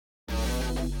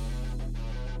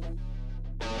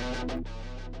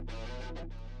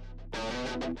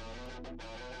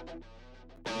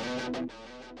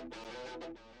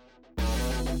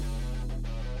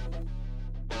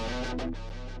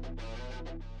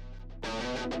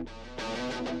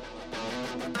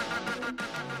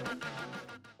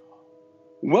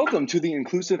Welcome to the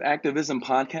Inclusive Activism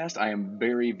Podcast. I am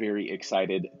very, very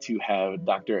excited to have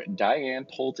Dr. Diane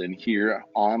Poulton here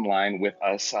online with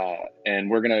us, and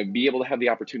we're going to be able to have the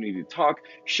opportunity to talk,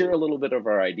 share a little bit of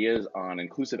our ideas on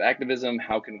inclusive activism.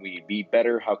 How can we be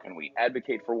better? How can we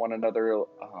advocate for one another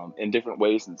in different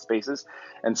ways and spaces?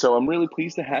 And so I'm really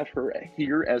pleased to have her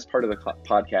here as part of the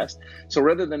podcast. So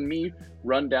rather than me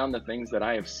run down the things that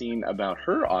I have seen about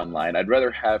her online, I'd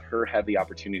rather have her have the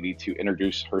opportunity to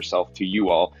introduce herself to you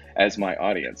all as my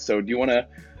audience. So do you want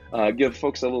to give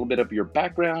folks a little bit of your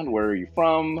background? Where are you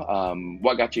from?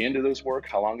 What got you into this work?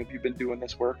 How long have you been doing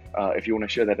this work? If you want to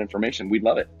share that information, we'd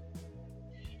love it.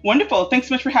 Wonderful. Thanks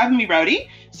so much for having me, Rowdy.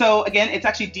 So again, it's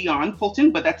actually Dion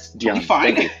Poulton, but that's totally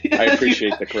fine. Thank you. I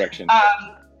appreciate the correction.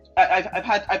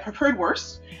 I've heard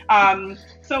worse.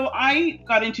 So I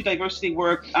got into diversity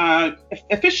work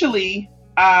officially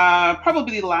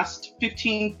probably the last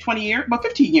 15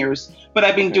 years, but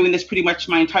I've been doing this pretty much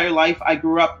my entire life. I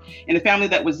grew up in a family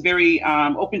that was very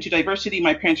open to diversity.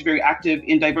 My parents were very active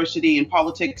in diversity and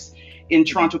politics in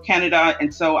Toronto, Canada.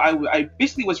 And so I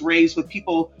basically was raised with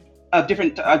people of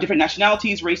different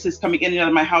nationalities, races coming in and out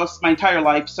of my house my entire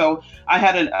life. So I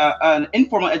had an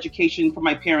informal education from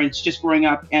my parents just growing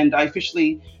up, and I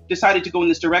officially decided to go in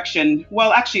this direction.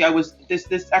 Well, actually,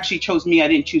 this actually chose me. I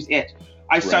didn't choose it.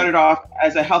 I started off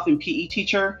as a health and PE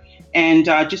teacher, and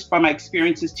just by my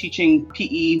experiences teaching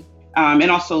PE and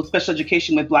also special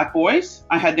education with Black boys,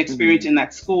 I had an experience in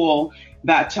that school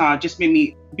that just made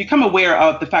me become aware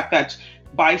of the fact that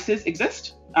biases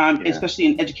exist, especially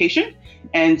in education.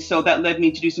 And so that led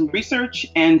me to do some research.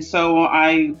 And so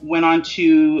I went on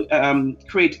to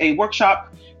create a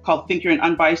workshop called Think You're an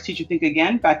Unbiased Teacher, Think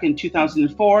Again back in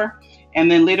 2004. And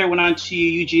then later went on to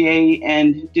UGA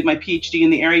and did my PhD in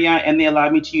the area, and they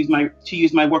allowed me to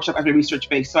use my workshop as a research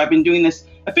base. So I've been doing this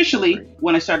officially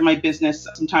when I started my business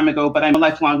some time ago, but I'm a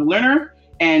lifelong learner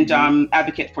and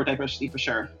advocate for diversity for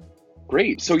sure.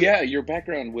 Great. So yeah, your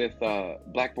background with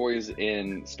Black boys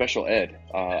in special ed.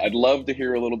 I'd love to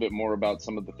hear a little bit more about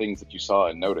some of the things that you saw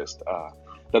and noticed.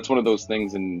 That's one of those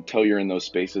things until you're in those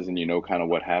spaces and you know kind of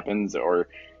what happens, or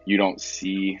you don't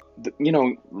see,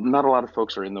 not a lot of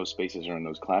folks are in those spaces or in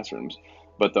those classrooms,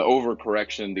 but the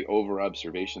overcorrection, the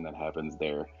over-observation that happens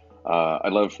there.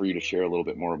 I'd love for you to share a little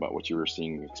bit more about what you were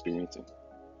seeing and experiencing.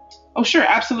 Oh, sure.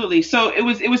 Absolutely. So it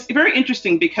was very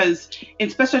interesting because in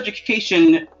special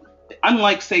education,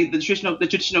 unlike, say, the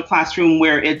traditional classroom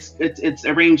where it's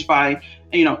arranged by,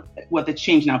 it's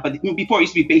changed now, but before it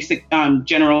used to be basic,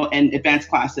 general, and advanced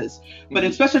classes. But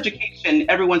in special education,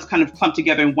 everyone's kind of clumped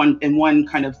together in one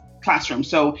kind of classroom.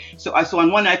 So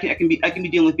on one, I can be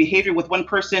dealing with behavior with one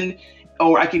person,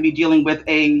 or I can be dealing with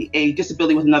a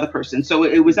disability with another person. So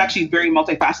it was actually very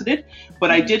multifaceted.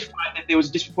 But I did find that there was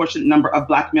a disproportionate number of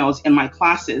Black males in my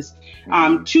classes.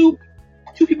 Two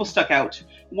people stuck out.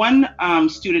 One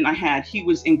student I had, he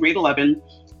was in grade 11,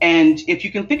 and if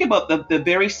you can think about the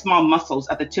very small muscles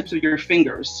at the tips of your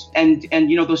fingers, and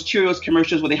those Cheerios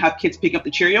commercials where they have kids pick up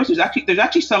the Cheerios, there's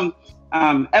actually some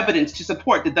evidence to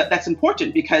support that's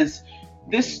important, because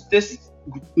this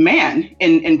man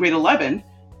in grade 11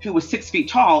 who was 6 feet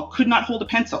tall could not hold a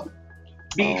pencil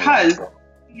because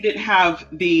he didn't have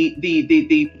the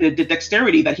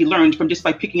dexterity that he learned from just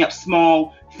by picking up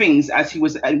small things when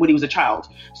he was a child.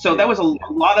 So that was a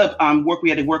lot of work we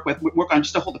had to work on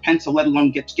just to hold a pencil, let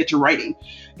alone get to writing.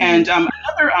 And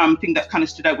another thing that kind of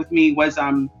stood out with me was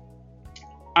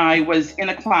I was in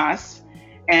a class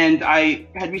and I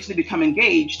had recently become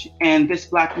engaged, and this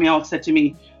Black male said to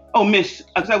me, "Oh, miss,"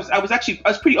 because I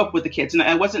was pretty open with the kids, and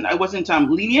I wasn't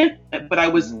lenient, but I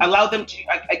was allowed them to.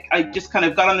 I just kind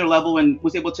of got on their level and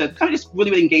was able to kind of just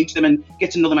really, really engage them and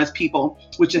get to know them as people,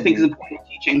 which I think is important in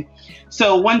teaching.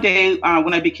 So one day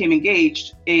when I became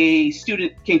engaged, a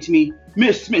student came to me,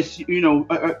 Miss,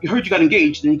 I heard you got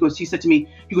engaged, and he said to me,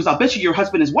 "I'll bet you your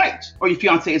husband is white or your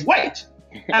fiance is white."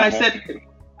 And I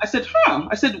said, "Huh?"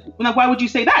 I said, "Now why would you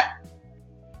say that?"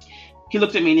 He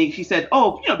looked at me and he said,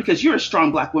 "Oh, because you're a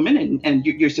strong Black woman and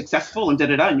you're successful and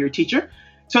and you're a teacher."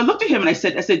 So I looked at him and I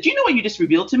said, "Do you know what you just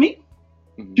revealed to me?"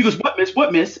 He goes,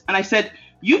 What, miss? And I said,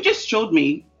 "You just showed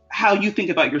me how you think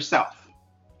about yourself.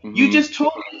 You just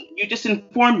told me, you just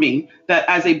informed me that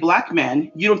as a Black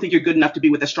man, you don't think you're good enough to be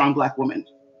with a strong Black woman."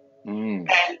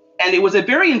 And it was a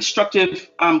very instructive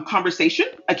conversation.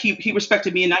 Like he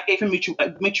respected me, and I gave him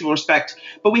mutual respect.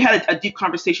 But we had a deep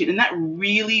conversation, and that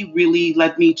really, really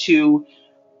led me to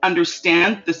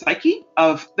understand the psyche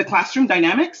of the classroom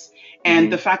dynamics,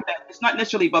 and the fact that it's not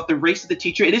necessarily about the race of the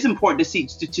teacher. It is important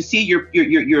to see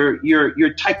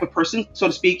your type of person, so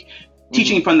to speak,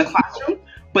 teaching from the classroom.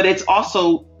 But it's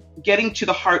also getting to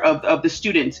the heart of the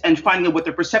students and finding out what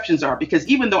their perceptions are. Because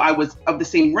even though I was of the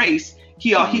same race,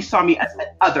 he saw me as an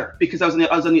other, because I was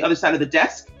on the other side of the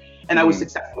desk, and I was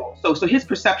successful. So his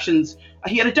perceptions,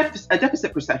 he had a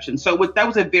deficit perception. So that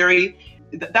was a very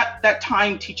that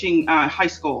time teaching high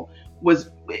school was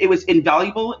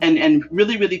invaluable and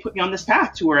really, really put me on this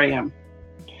path to where I am.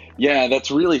 Yeah, that's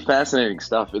really fascinating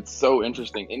stuff. It's so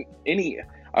interesting.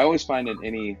 I always find in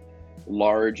any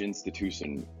large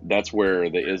institution, that's where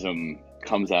the ism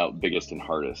comes out biggest and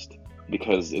hardest,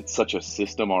 because it's such a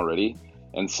system already.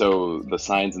 And so the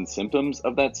signs and symptoms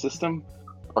of that system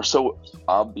are so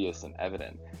obvious and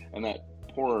evident. And that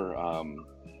poor,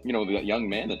 the young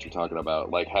man that you're talking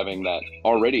about, like having that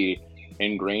already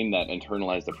ingrained, that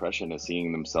internalized oppression of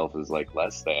seeing themselves as like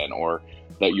less than, or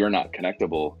that you're not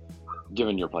connectable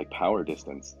given your like power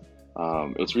distance.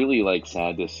 It's really like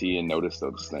sad to see and notice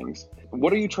those things.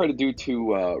 What do you try to do to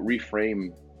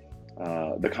reframe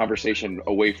the conversation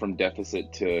away from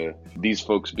deficit to these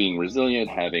folks being resilient,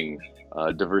 having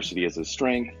diversity as a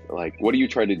strength? Like, what do you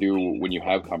try to do when you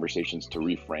have conversations to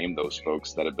reframe those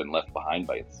folks that have been left behind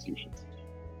by institutions?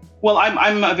 Well,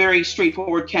 I'm a very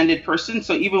straightforward, candid person.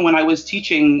 So even when I was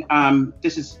teaching,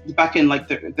 this is back in like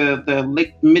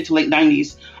the mid to late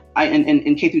 90s,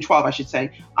 in K through 12, I should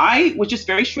say, I was just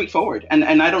very straightforward, and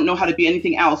I don't know how to be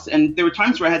anything else. And there were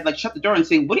times where I had like shut the door and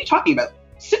say, "What are you talking about?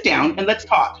 Sit down and let's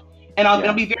talk." And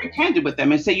I'll be very candid with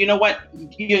them and say, "You know what?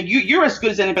 You're as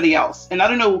good as anybody else. And I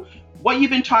don't know what you've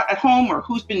been taught at home or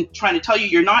who's been trying to tell you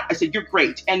you're not." I said, "You're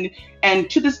great." And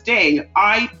to this day,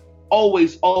 I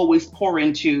always pour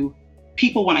into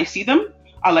people when I see them.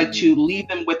 I like to leave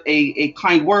them with a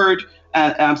kind word,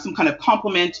 some kind of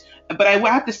compliment. But I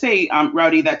have to say,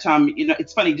 Rowdy, that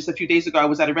it's funny. Just a few days ago, I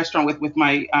was at a restaurant with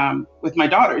my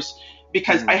daughters,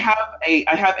 because I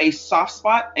have a soft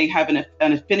spot. I have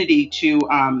an affinity to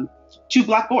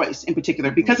Black boys in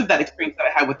particular, because of that experience that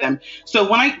I had with them. So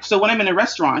when I'm in a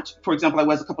restaurant, for example, I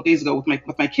was a couple of days ago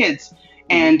with my kids,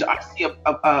 and I see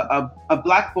a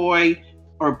Black boy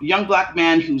or a young Black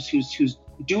man who's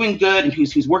doing good and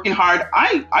who's working hard.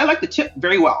 I like to tip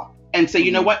very well and say,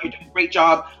 "You know what, you're doing a great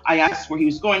job." I asked where he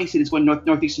was going. He said he's going to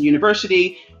Northeastern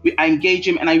University. I engage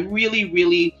him, and I really,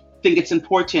 really think it's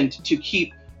important to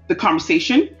keep the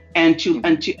conversation and to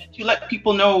let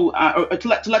people know, or to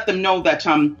let them know that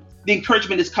the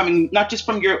encouragement is coming not just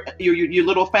from your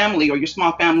little family or your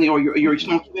small family or your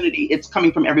small community. It's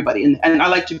coming from everybody, and I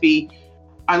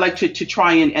like to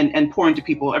try and pour into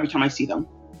people every time I see them.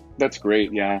 That's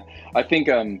great. Yeah, I think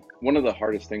one of the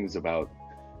hardest things about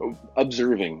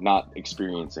observing, not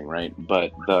experiencing, right?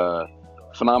 But the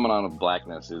phenomenon of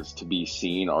Blackness is to be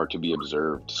seen or to be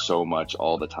observed so much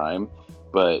all the time.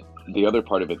 But the other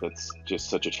part of it that's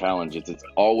just such a challenge is it's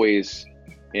always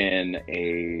in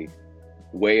a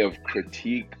way of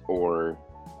critique or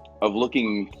of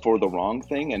looking for the wrong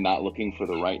thing and not looking for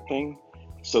the right thing.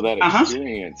 So that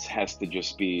experience has to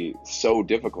just be so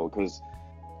difficult, because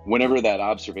whenever that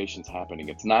observation's happening,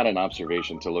 it's not an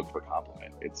observation to look for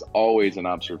compliment. It's always an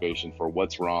observation for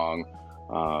what's wrong,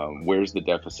 where's the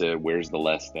deficit, where's the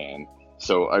less than.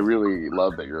 So I really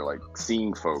love that you're like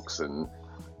seeing folks and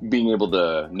being able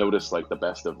to notice like the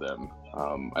best of them.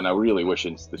 And I really wish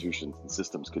institutions and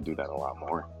systems could do that a lot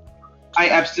more. I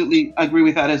absolutely agree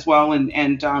with that as well,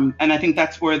 and I think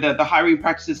that's where the hiring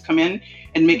practices come in,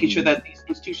 and making sure that these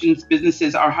institutions,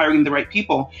 businesses are hiring the right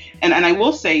people. And I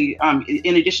will say,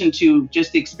 in addition to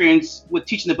just the experience with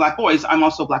teaching the Black boys, I'm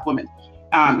also a Black woman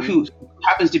who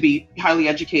happens to be highly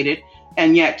educated,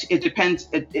 and yet it depends.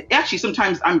 Actually,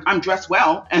 sometimes I'm dressed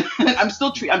well, and I'm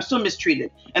still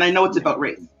mistreated, and I know it's about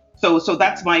race. So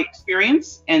that's my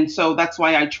experience, and so that's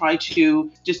why I try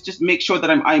to just make sure that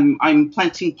I'm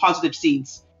planting positive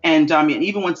seeds. And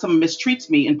even when someone mistreats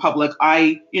me in public,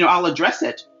 I'll address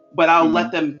it, but I'll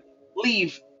let them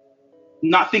leave,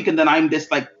 not thinking that I'm this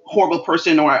like horrible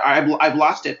person or I've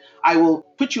lost it. I will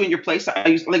put you in your place. I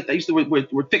use the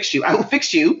word fix you. I will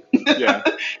fix you in a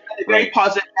very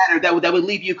positive manner that would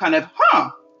leave you kind of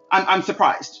I'm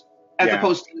surprised, as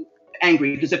opposed to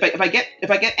angry. Because if I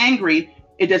get angry,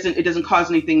 it doesn't cause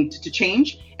anything to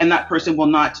change, and that person will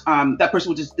not. That person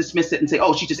will just dismiss it and say,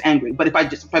 "Oh, she's just angry." But if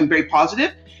I'm very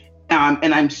positive,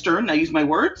 and I'm stern, I use my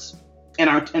words and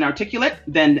articulate,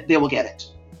 then they will get it.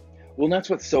 Well,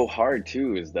 that's what's so hard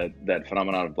too, is that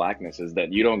phenomenon of blackness is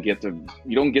that you don't get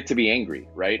to be angry,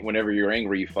 right? Whenever you're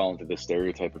angry, you fall into this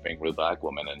stereotype of angry black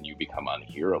woman, and you become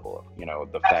unhearable.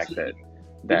 The fact that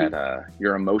Absolutely. Mhm.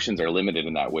 your emotions are limited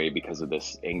in that way because of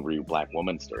this angry black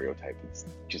woman stereotype. It's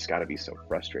just got to be so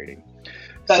frustrating.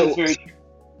 That is So very.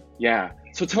 yeah.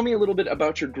 So tell me a little bit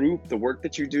about your group, the work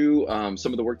that you do,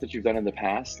 some of the work that you've done in the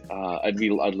past. I'd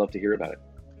love to hear about it.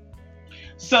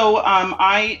 So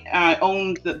I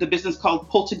own the business called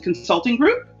Polton Consulting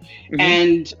Group, Hmm.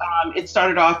 and it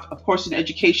started off, of course, in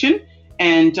education,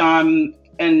 and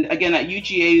again at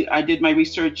UGA, I did my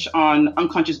research on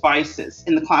unconscious biases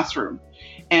in the classroom.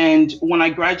 And when I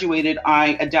graduated,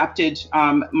 I adapted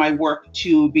my work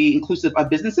to be inclusive of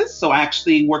businesses. So I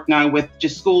actually work now with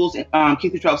just schools, K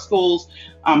through 12 schools,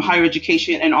 Hmm. higher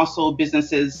education, and also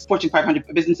businesses, Fortune 500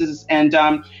 businesses. And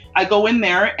I go in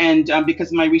there, and because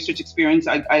of my research experience,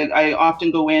 I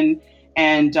often go in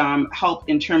and help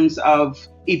in terms of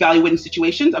evaluating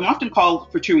situations. I'm often called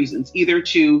for two reasons: either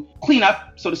to clean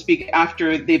up, so to speak,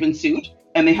 after they've been sued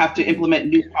and they have to Hmm. implement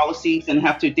new policies and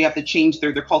they have to change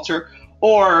their culture,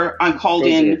 or I'm called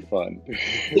Those are in. fun.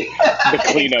 The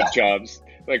cleanup jobs.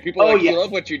 Like people are Oh like, yeah. we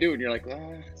love what you do, and you're like,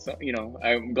 so,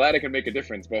 I'm glad I can make a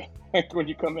difference, but like when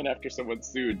you come in after someone's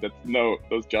sued, that's no,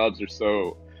 those jobs are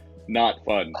so not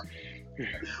fun.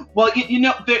 Well,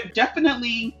 they're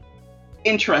definitely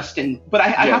interesting, but I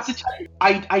have to Yes. tell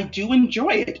you, I do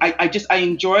enjoy it. I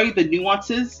enjoy the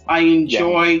nuances. I Yeah.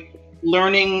 enjoy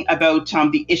learning about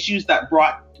the issues that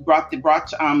brought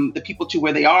the people to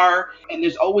where they are. And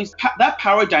there's always that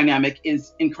power dynamic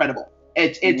is incredible.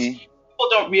 It's Hmm. people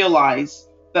don't realize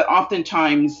that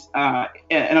oftentimes,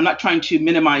 and I'm not trying to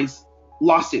minimize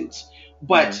lawsuits, Hmm.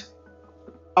 but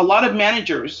a lot of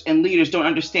managers and leaders don't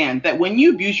understand that when you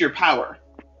abuse your power,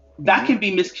 that Hmm. can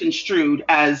be misconstrued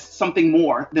as something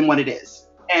more than what it is.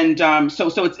 And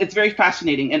so it's very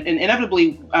fascinating. And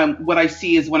inevitably, what I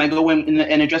see is when I go in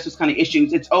and address those kind of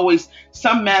issues, it's always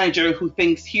some manager who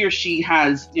thinks he or she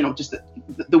has, just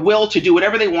the will to do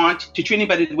whatever they want, to treat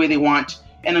anybody the way they want.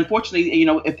 And unfortunately,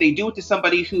 if they do it to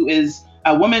somebody who is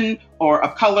a woman or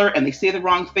of color and they say the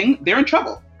wrong thing, they're in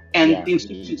trouble. And Yeah. the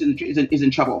institution is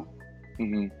in trouble.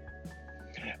 Hmm.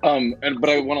 But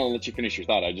I want to let you finish your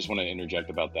thought. I just want to interject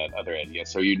about that other idea.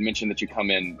 So you mentioned that you come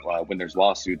in when there's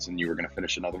lawsuits, and you were going to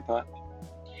finish another thought.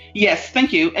 Yes,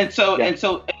 thank you. And so Yeah.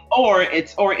 or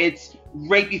it's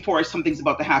right before something's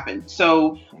about to happen.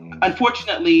 So Mm.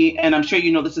 unfortunately, and I'm sure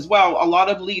you know this as well, a lot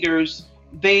of leaders,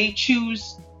 they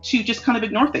choose to just kind of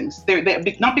ignore things. They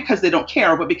not because they don't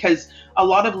care, but because a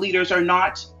lot of leaders are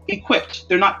not equipped.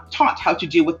 They're not taught how to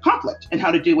deal with conflict and how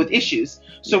to deal with issues.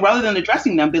 So Yeah. rather than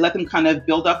addressing them, they let them kind of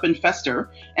build up and fester.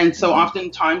 And so Hmm.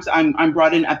 oftentimes I'm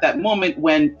brought in at that moment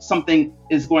when something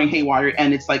is going haywire,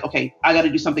 and it's like, okay, I got to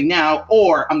do something now,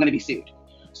 or I'm going to be sued.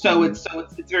 So Hmm. it's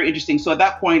very interesting. So at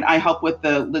that point, I help with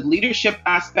the leadership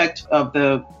aspect of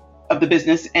the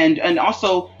business, and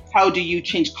also how do you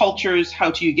change cultures?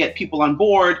 How do you get people on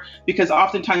board? Because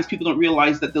oftentimes people don't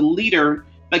realize that the leader,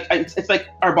 like it's like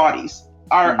our bodies.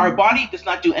 Our Hmm. body does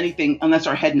not do anything unless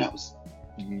our head knows.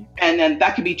 Hmm. And then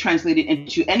that can be translated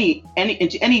into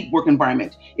any work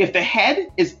environment. If the head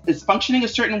is functioning a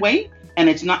certain way, and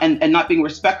it's not and not being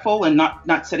respectful, and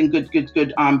not setting good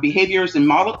behaviors and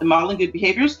modeling good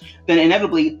behaviors, then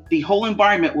inevitably the whole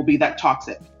environment will be that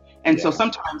toxic. And so Yeah.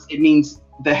 sometimes it means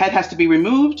the head has to be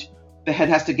removed, the head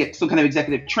has to get some kind of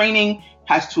executive training,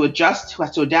 has to adjust, has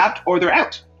to adapt, or they're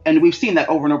out. And we've seen that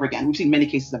over and over again. We've seen many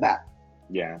cases of that.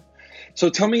 Yeah. So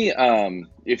tell me,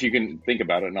 if you can think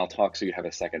about it, and I'll talk so you have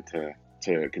a second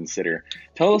to consider.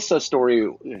 Tell us a story,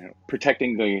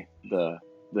 protecting the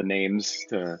names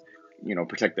to,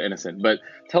 protect the innocent. But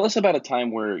tell us about a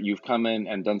time where you've come in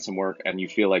and done some work, and you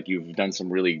feel like you've done some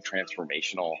really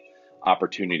transformational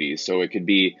opportunities. So it could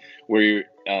be where you're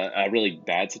a really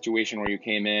bad situation where you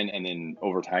came in, and then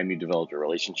over time you developed a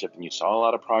relationship and you saw a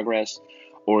lot of progress,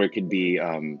 or it could be,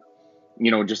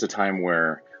 just a time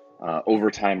where over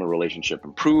time a relationship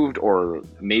improved, or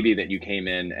maybe that you came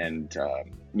in and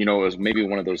it was maybe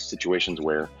one of those situations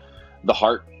where the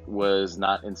heart was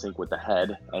not in sync with the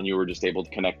head, and you were just able to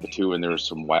connect the two, and there was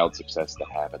some wild success that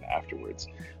happened afterwards.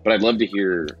 But I'd love to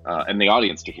hear, and the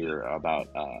audience to hear about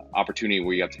opportunity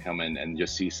where you got to come in and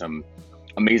just see some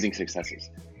amazing successes.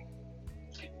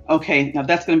 Okay, now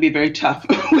that's going to be very tough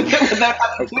without having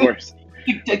Of course,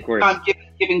 of course,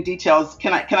 giving details.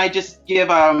 Can I just give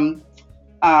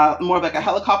more of like a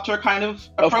helicopter kind of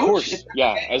of approach? course,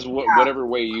 yeah, as Yeah. whatever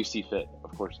way you see fit,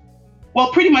 of course. Well,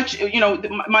 pretty much,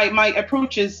 my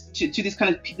approach is to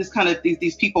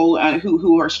these people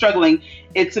who are struggling.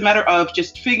 It's a matter of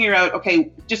just figuring out, okay,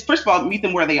 just first of all, meet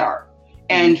them where they are.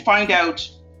 and find out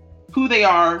who they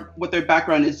are, what their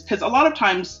background is. Because a lot of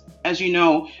times, as you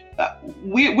know,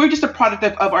 we're just a product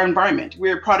of our environment.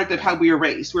 We're a product of how we were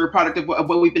raised. We're a product of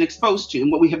what we've been exposed to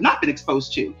and what we have not been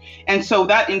exposed to. And so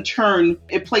that in turn,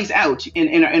 it plays out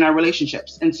in our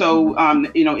relationships. And so,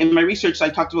 in my research, I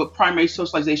talked about primary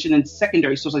socialization and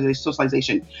secondary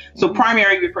socialization. So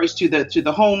primary refers to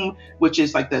the home, which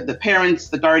is like the parents,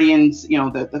 the guardians,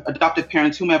 the adoptive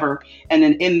parents, whomever. And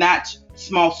then in that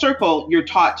small circle, you're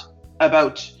taught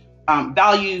about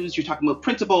values, you're talking about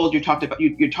principles, you're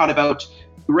taught about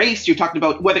race, you're talking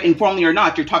about, whether informally or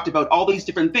not, you're talked about all these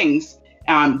different things,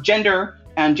 gender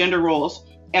and gender roles.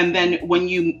 And then when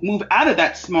you move out of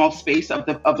that small space of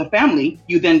the family,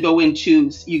 you then go into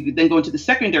the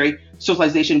secondary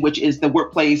socialization, which is the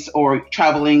workplace or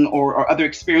traveling or other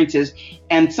experiences.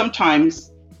 And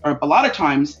sometimes, or a lot of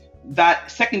times, that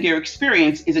secondary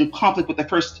experience is in conflict with the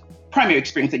first primary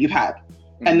experience that you've had.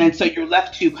 And then so you're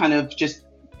left to kind of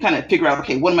figure out,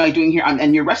 okay, what am I doing here?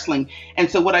 And you're wrestling. And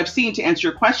so what I've seen, to answer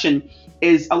your question,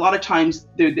 is a lot of times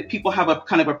people have a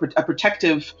kind of a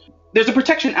protective, there's a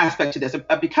protection aspect to this,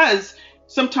 because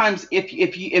sometimes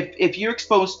if you're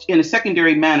exposed in a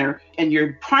secondary manner and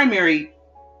your primary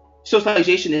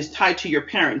socialization is tied to your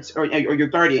parents or your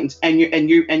guardians, and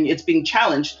it's being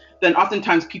challenged, then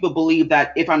oftentimes people believe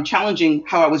that if I'm challenging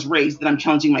how I was raised, then I'm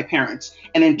challenging my parents,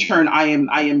 and in turn I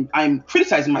am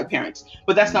criticizing my parents.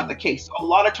 But that's not the case. So a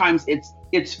lot of times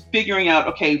it's figuring out,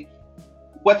 okay,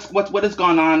 what has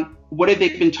gone on, what have they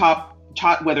been taught,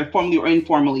 whether formally or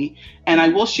informally. And I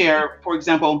will share, for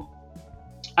example,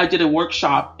 I did a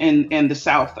workshop in the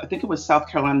South. I think it was South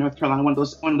Carolina, North Carolina, one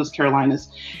of those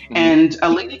Carolinas, and a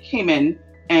lady came in.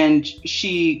 And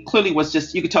she clearly was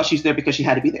just, you could tell she's there because she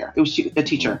had to be there. It was a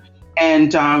teacher.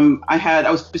 And I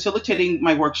was facilitating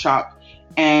my workshop,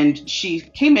 and she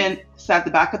came in, sat at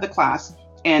the back of the class,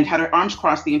 and had her arms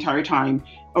crossed the entire time,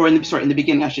 or in the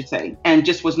beginning, I should say, and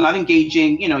just was not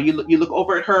engaging. You look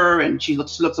over at her, and she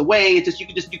looks away. It's just you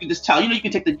can just tell. You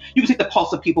can take the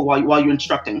pulse of people while you're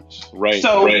instructing. Right.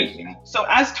 So right. So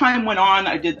as time went on,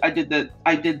 I did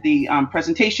the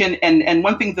presentation, and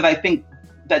one thing that I think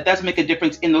that does make a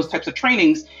difference in those types of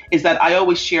trainings is that I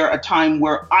always share a time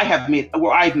where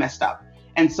I've messed up.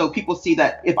 And so people see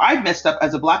that if I've messed up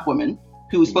as a Black woman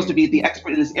who's supposed to be the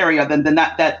expert in this area, then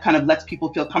that kind of lets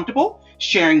people feel comfortable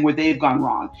sharing where they've gone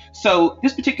wrong. So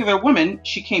this particular woman,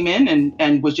 she came in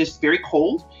and was just very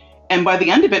cold. And by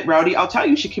the end of it, Rowdy, I'll tell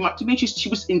you, she came up to me, she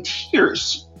was in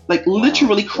tears, like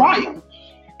literally crying,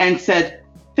 and said,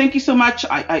 "Thank you so much.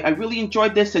 I really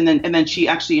enjoyed this." And then she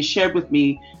actually shared with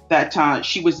me that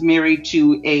she was married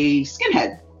to a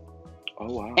skinhead.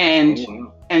 Oh, wow.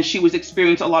 And she was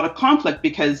experiencing a lot of conflict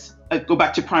because, go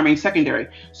back to primary and secondary.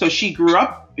 So she grew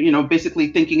up, basically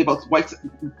thinking about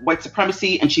white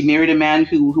supremacy, and she married a man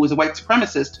who was a white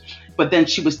supremacist, but then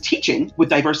she was teaching with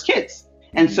diverse kids.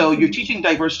 And so you're teaching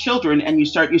diverse children, and you're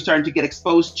starting to get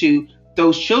exposed to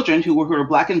those children who are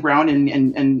Black and brown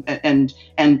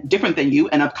and different than you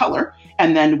and of color.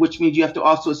 And then, which means you have to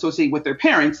also associate with their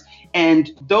parents.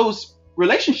 And those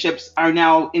relationships are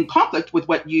now in conflict with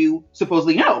what you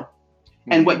supposedly know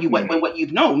and what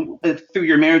you've known through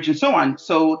your marriage and so on.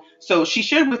 So she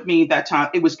shared with me that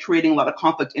it was creating a lot of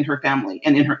conflict in her family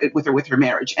and with her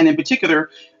marriage. And in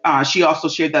particular, she also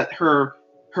shared that her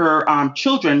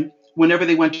children, whenever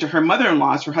they went to her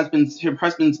mother-in-law's, her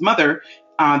husband's mother,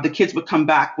 the kids would come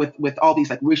back with all these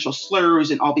like racial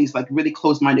slurs and all these like really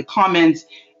closed-minded comments.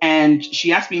 And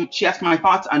she asked my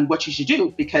thoughts on what she should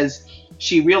do, because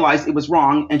she realized it was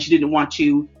wrong, and she didn't want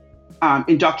to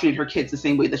indoctrinate her kids the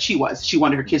same way that she was. She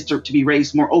wanted her kids to be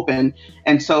raised more open.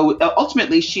 And so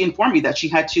ultimately she informed me that she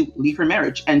had to leave her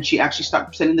marriage, and she actually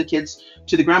stopped sending the kids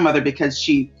to the grandmother, because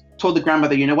she told the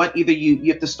grandmother, you know what, either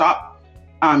you have to stop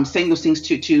saying those things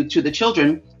to the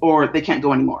children, or they can't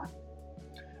go anymore.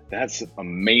 That's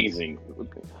amazing.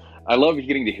 I love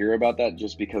getting to hear about that,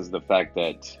 just because of the fact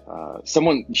that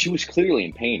she was clearly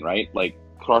in pain, right? Like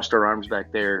crossed her arms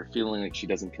back there, feeling like she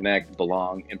doesn't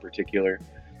belong in particular,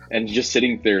 and just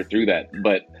sitting there through that.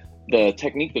 But the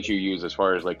technique that you use as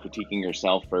far as like critiquing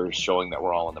yourself first, showing that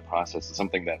we're all in the process, is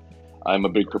something that I'm a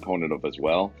big proponent of as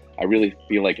well. I really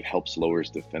feel like it helps lowers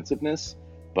defensiveness,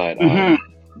 but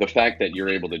the fact that you're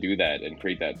able to do that and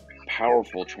create that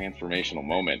powerful transformational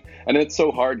moment. And it's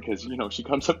so hard because, she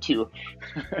comes up to you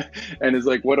and is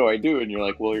like, what do I do? And you're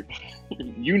like, well,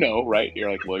 right?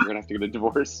 You're like, well, you're gonna have to get a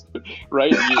divorce,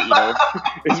 right?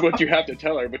 Is what you have to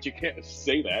tell her, but you can't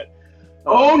say that.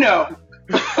 Oh no.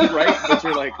 Right? But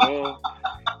you're like, well,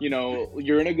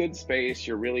 you're in a good space,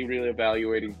 you're really, really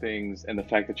evaluating things, and the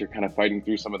fact that you're kind of fighting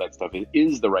through some of that stuff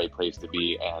is the right place to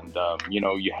be. And,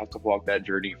 you have to walk that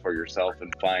journey for yourself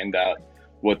and find out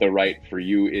what the right for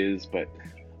you is. But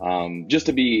just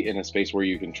to be in a space where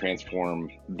you can transform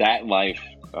that life,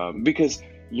 because,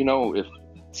 if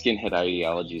skinhead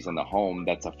ideology is in the home,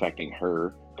 that's affecting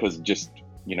her, because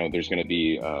there's going to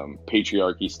be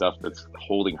patriarchy stuff that's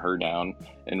holding her down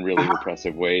in really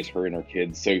repressive ways, her and her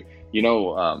kids. So,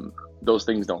 those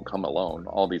things don't come alone.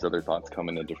 All these other thoughts come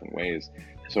in different ways.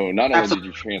 So not only did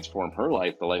you transform her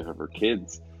life, the life of her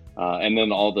kids, and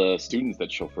then all the students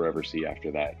that she'll forever see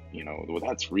after that,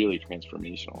 that's really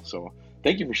transformational. So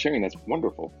thank you for sharing. That's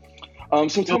wonderful.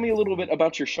 So tell me a little bit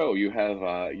about your show. You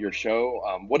have your show.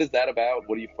 What is that about?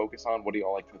 What do you focus on? What do you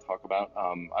all like to talk about?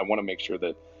 I want to make sure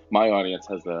that my audience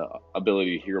has the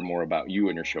ability to hear more about you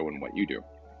and your show and what you do.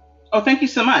 Oh, thank you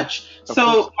so much.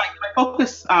 So my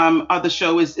focus of the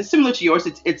show is similar to yours.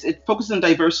 It focuses on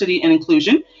diversity and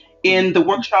inclusion in the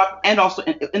workshop, and also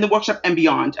in the workshop and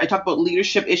beyond. I talk about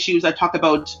leadership issues. I talk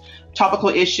about topical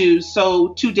issues. So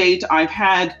to date, I've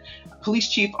had police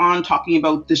chief on talking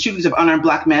about the shootings of unarmed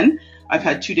Black men. I've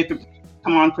had 2 different people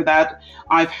come on for that.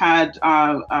 I've had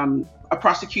a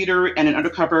prosecutor and an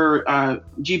undercover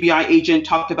GBI agent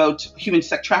talk about human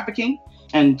sex trafficking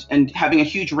and having a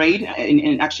huge raid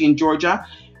in Georgia.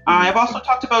 I've also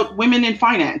talked about women in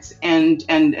finance and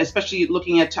especially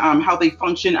looking at how they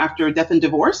function after death and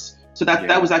divorce. So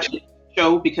that was actually a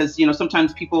show, because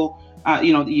sometimes people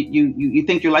you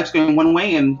think your life's going one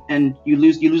way and you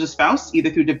lose a spouse either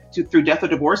through death or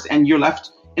divorce, and you're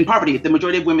left in poverty. The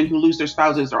majority of women who lose their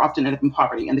spouses are often end up in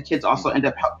poverty, and the kids also end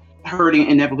up hurting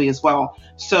inevitably as well.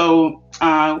 So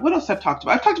what else I've talked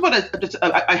about? I've talked about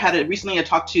I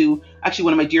talked to actually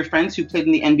one of my dear friends who played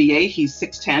in the NBA. He's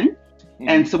 6'10",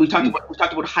 and so we talked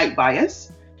about height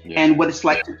bias and what it's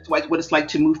like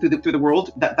to move through the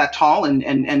world that tall,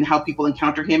 and how people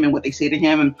encounter him and what they say to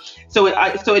him. And so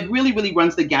it really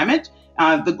runs the gamut.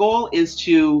 The goal is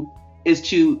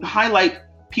to highlight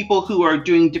people who are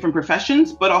doing different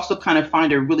professions, but also kind of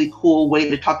find a really cool way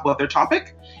to talk about their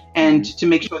topic, and to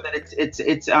make sure that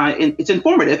it's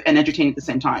informative and entertaining at the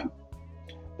same time.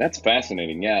 That's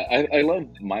fascinating. Yeah, I love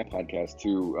my podcast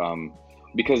too,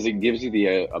 because it gives you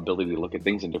the ability to look at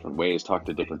things in different ways, talk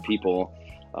to different people.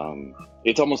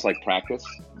 It's almost like practice.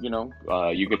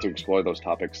 You get to explore those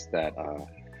topics that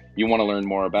you want to learn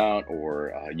more about,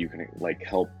 or you can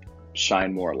help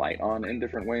shine more light on in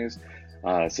different ways.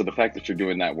 So the fact that you're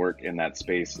doing that work in that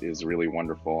space is really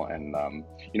wonderful. And,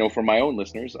 for my own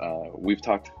listeners, we've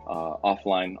talked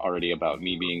offline already about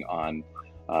me being on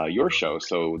your show.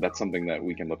 So that's something that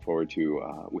we can look forward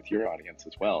to with your audience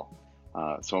as well.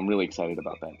 So I'm really excited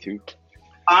about that too.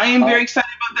 I am very excited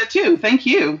about that too. Thank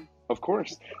you. Of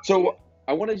course. So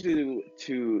I wanted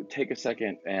to take a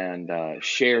second and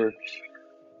share.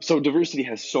 So diversity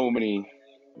has so many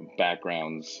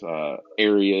backgrounds,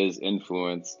 areas,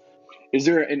 influence. Is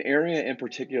there an area in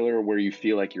particular where you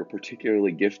feel like you're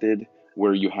particularly gifted,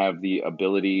 where you have the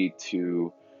ability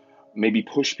to maybe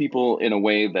push people in a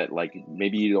way that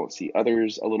maybe you don't see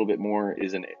others a little bit more?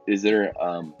 Is there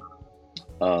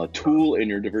a tool in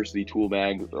your diversity tool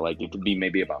bag? It could be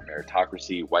maybe about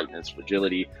meritocracy, whiteness,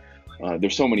 fragility.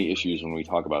 There's so many issues when we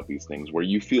talk about these things where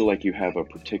you feel like you have a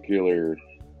particular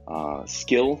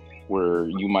skill, where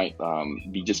you might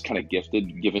be just kind of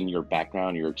gifted given your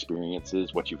background, your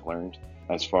experiences, what you've learned,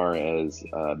 as far as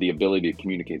the ability to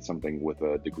communicate something with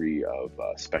a degree of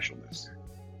specialness.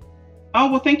 Oh,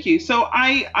 well, thank you. So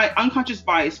I unconscious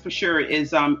bias for sure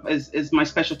is my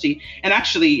specialty. And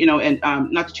actually,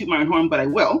 not to toot my own horn, but I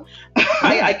will.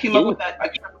 I came up with that. I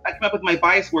came up with my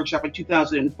bias workshop in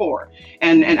 2004.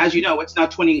 And as you know, it's now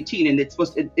 2018, and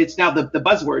it's now the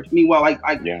buzzword. Meanwhile,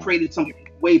 I created something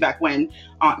way back when,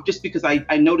 just because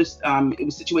I noticed it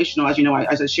was situational. As you know,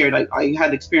 as I shared, I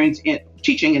had experience in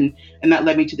teaching, and that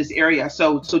led me to this area.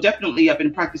 So definitely I've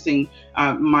been practicing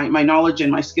my knowledge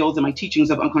and my skills and my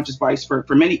teachings of unconscious bias for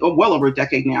well over a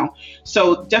decade now.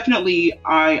 So definitely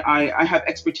I have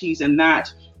expertise in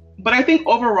that. But I think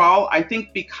overall,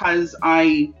 because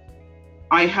I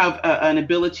have an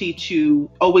ability to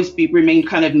always remain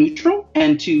kind of neutral,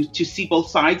 and to see both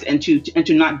sides, and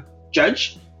to not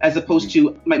judge, as opposed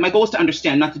to my goal is to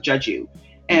understand, not to judge you.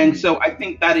 And so I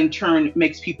think that in turn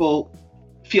makes people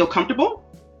feel comfortable.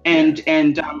 And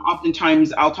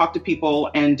oftentimes I'll talk to people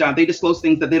and they disclose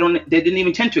things that they didn't even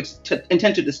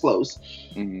intend to disclose.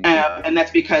 And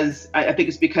that's because I think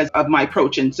it's because of my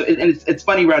approach. And so it's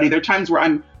funny, Rowdy. There are times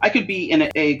where I could be in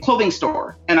a clothing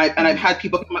store, and I've had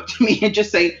people come up to me and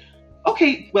just say,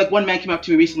 okay, like one man came up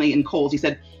to me recently in Kohl's. He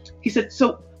said,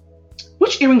 so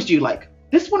which earrings do you like?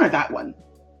 This one or that one?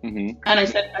 Mm-hmm. And I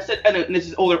said, and this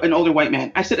is an older white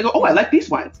man. I said, oh, I like these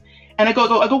ones. And I go,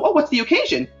 oh, what's the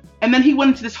occasion? And then he went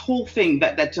into this whole thing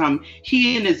that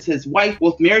he and his wife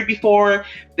both married before,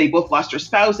 they both lost their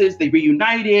spouses, they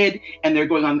reunited, and they're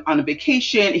going on a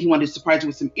vacation. He wanted to surprise her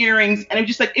with some earrings, and it was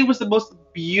just like, it was the most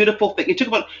beautiful thing. We took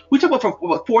about for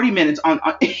about 40 minutes on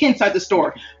inside the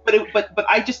store, but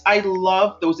I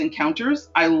love those encounters.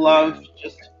 I love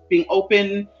just being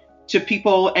open to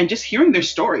people and just hearing their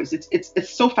stories. It's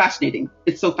so fascinating.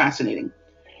 It's so fascinating.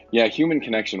 Yeah, human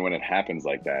connection when it happens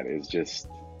like that is just,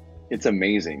 it's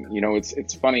amazing. You know,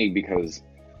 it's funny because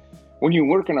when you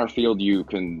work in our field, you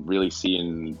can really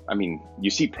see, you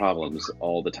see problems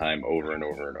all the time over and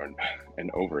over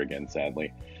and over again,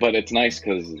 sadly. But it's nice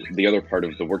because the other part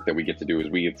of the work that we get to do is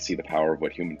we get to see the power of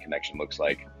what human connection looks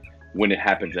like when it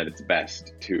happens at its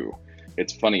best too.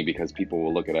 It's funny because people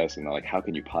will look at us and they're like, how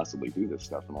can you possibly do this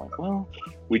stuff? And I'm like, well,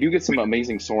 we do get some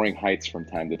amazing soaring heights from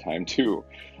time to time too.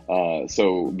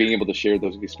 So being able to share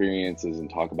those experiences and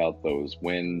talk about those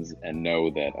wins and know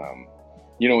that,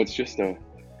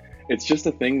 it's just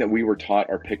a thing that we were taught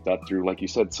or picked up through, like you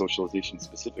said, socialization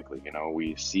specifically. You know,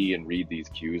 we see and read these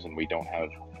cues and we don't have,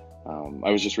 I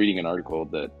was just reading an article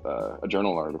a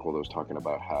journal article that was talking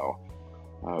about how,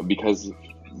 because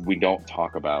we don't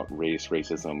talk about race,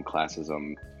 racism,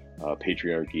 classism,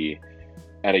 patriarchy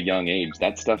at a young age,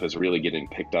 that stuff is really getting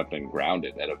picked up and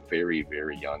grounded at a very,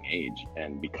 very young age.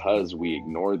 And because we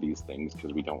ignore these things,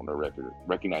 because we don't want to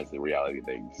recognize the reality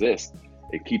they exist,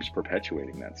 it keeps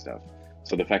perpetuating that stuff.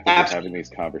 So the fact that we're having these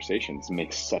conversations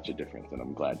makes such a difference, and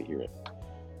I'm glad to hear it.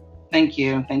 Thank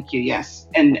you. Yes.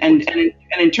 And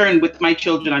in turn with my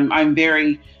children,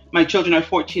 my children are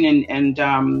 14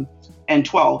 and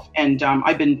 12. And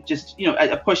I've been just,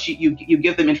 of course you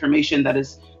give them information that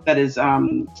is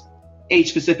age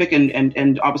specific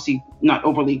and obviously not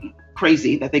overly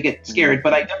crazy that they get scared, mm-hmm.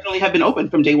 but I definitely have been open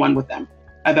from day one with them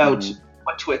about mm-hmm.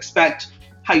 what to expect,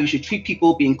 how you should treat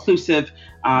people, be inclusive,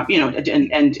 and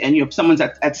if someone's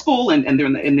at school and they're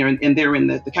in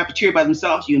the cafeteria by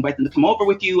themselves, you invite them to come over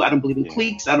with you. I don't believe in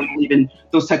cliques. I don't believe in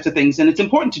those types of things. And it's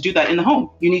important to do that in the home.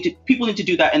 People need to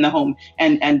do that in the home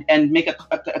and make a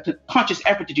conscious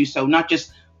effort to do so, not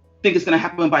just think it's going to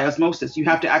happen by osmosis. You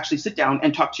have to actually sit down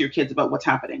and talk to your kids about what's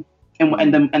happening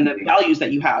and the values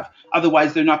that you have.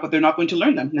 Otherwise, they're not going to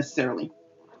learn them necessarily.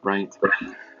 Right.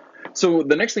 So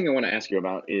the next thing I want to ask you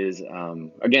about is,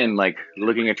 again, like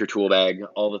looking at your tool bag,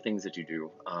 all the things that you do.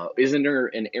 Isn't there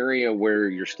an area where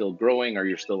you're still growing or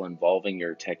you're still involving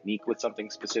your technique with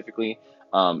something specifically?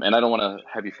 And I don't want to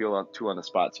have you feel too on the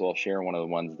spot, so I'll share one of the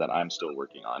ones that I'm still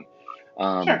working on.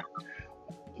 Sure.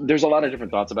 There's a lot of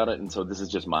different thoughts about it, and so this is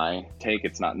just my take.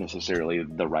 It's not necessarily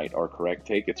the right or correct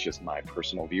take. It's just my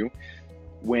personal view.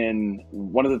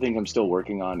 One of the things I'm still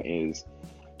working on is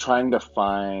trying to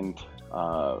find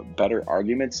better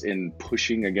arguments in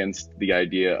pushing against the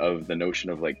idea of the notion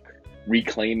of like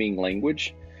reclaiming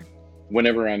language.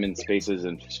 Whenever I'm in spaces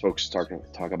and folks talk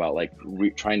about like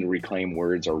trying to reclaim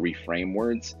words or reframe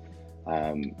words,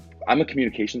 I'm a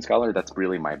communication scholar. That's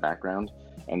really my background.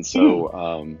 And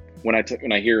so when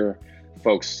I hear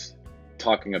folks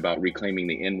talking about reclaiming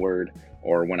the N-word,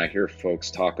 or when I hear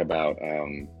folks talk about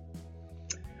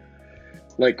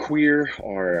like queer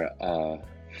or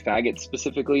faggot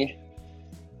specifically,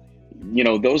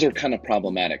 those are kind of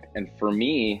problematic. And for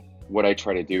me, what I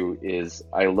try to do is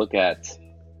I look at,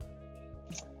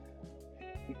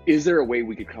 is there a way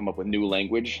we could come up with new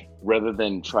language rather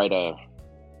than try to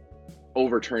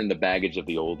overturn the baggage of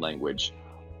the old language?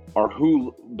 Or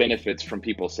who benefits from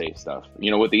people say stuff?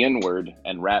 With the N-word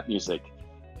and rap music,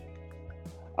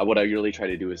 what I really try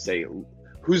to do is say,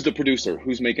 who's the producer?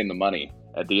 Who's making the money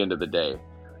at the end of the day?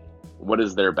 What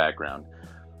is their background?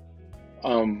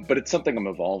 But it's something I'm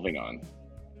evolving on.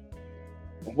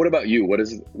 What about you? What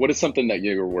is something that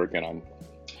you're working on?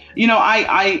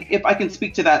 If I can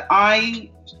speak to that, I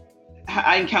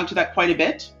encounter that quite a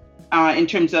bit. In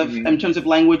terms of mm-hmm. in terms of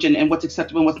language and what's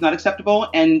acceptable and what's not acceptable.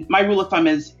 And my rule of thumb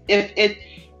is if it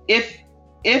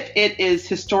is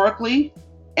historically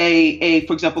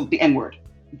for example, the N-word,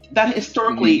 that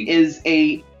historically mm-hmm. is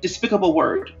a despicable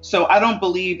word. So I don't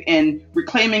believe in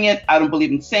reclaiming it. I don't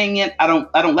believe in saying it. I don't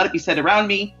let it be said around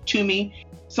me, to me.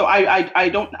 So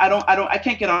I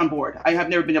can't get on board. I have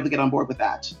never been able to get on board with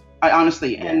that. I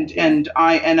honestly, and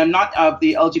I'm not of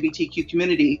the LGBTQ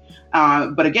community,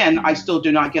 but again, I still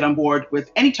do not get on board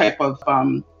with any type of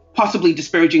possibly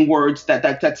disparaging words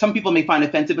that some people may find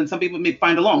offensive and some people may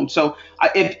find alone. So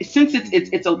since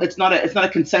it's not a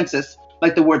consensus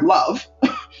like the word love,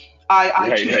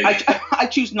 I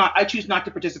choose not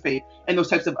to participate in those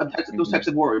types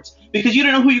of words, because you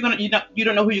don't know who you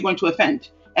don't know who you're going to offend,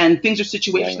 and things are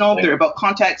situational. They're about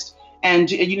context,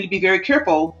 and you need to be very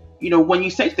careful, when you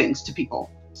say things to people.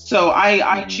 So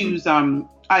I choose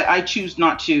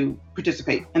not to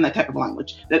participate in that type of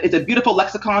language. It's a beautiful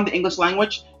lexicon, the English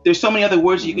language. There's so many other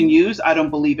words you can use. I don't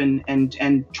believe in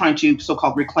and trying to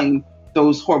so-called reclaim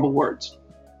those horrible words.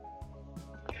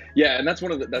 Yeah, and that's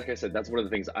like I said, that's one of the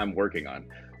things I'm working on.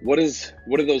 What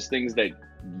are those things that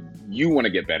you want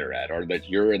to get better at, or that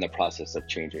you're in the process of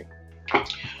changing?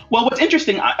 Well, what's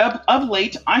interesting, of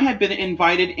late, I have been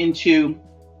invited into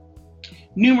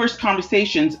numerous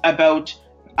conversations about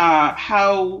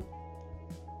how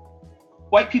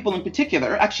white people in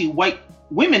particular, actually white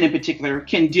women in particular,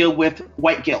 can deal with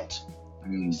white guilt.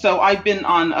 So I've been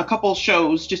on a couple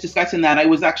shows just discussing that. I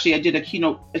did a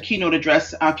keynote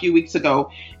address a few weeks ago,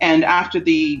 and after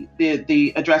the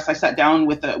address, I sat down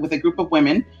with a group of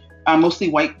women, mostly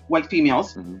white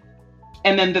females,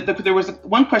 and then there was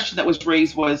one question that was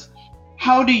raised was,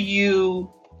 how do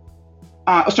you?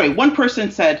 One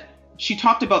person said she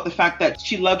talked about the fact that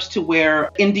she loves to wear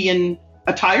Indian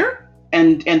attire.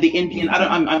 And the Indian,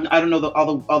 I don't know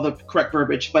all the correct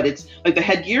verbiage, but it's like the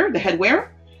headwear.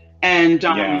 And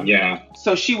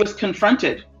so she was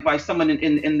confronted by someone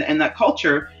in that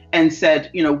culture and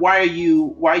said, why are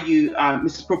you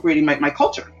misappropriating my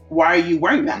culture? Why are you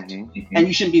wearing that? And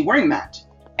you shouldn't be wearing that.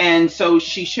 And so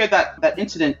she shared that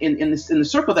incident in the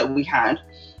circle that we had,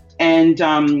 and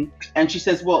she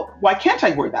says, well, why can't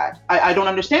I wear that? I don't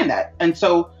understand that. And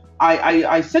so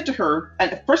I said to her,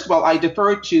 and first of all, I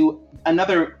deferred to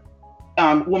another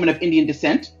woman of Indian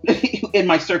descent in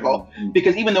my circle,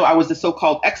 because even though I was the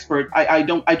so-called expert, I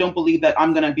don't believe that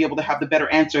I'm going to be able to have the better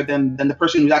answer than the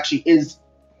person who actually is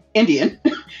Indian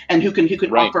and who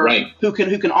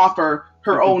can offer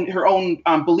her own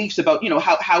beliefs about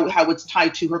how it's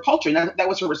tied to her culture. And that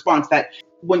was her response, that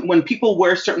when people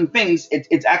wear certain things,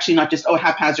 it's actually not just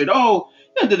haphazard.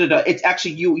 It's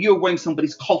actually you're wearing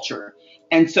somebody's culture,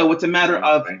 and so it's a matter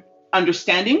of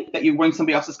understanding that you're wearing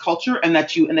somebody else's culture, and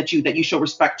that you show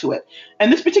respect to it.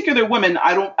 And this particular woman,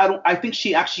 I think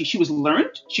she was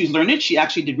learned. She was learned. She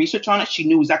actually did research on it. She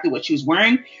knew exactly what she was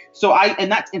wearing. So in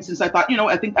that instance, I thought,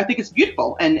 I think it's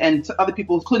beautiful. And to other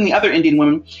people, including the other Indian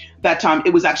women, that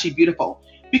it was actually beautiful,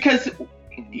 because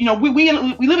we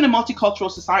live in a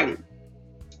multicultural society,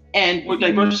 and where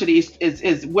diversity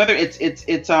is whether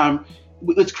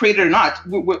it's created or not.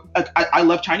 I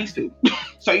love Chinese food.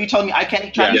 So are you telling me I can't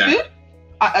eat Chinese food?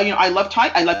 I love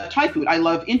Thai food. I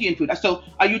love Indian food. So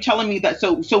are you telling me that?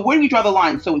 So where do we draw the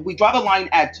line? So we draw the line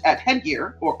at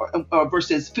headgear or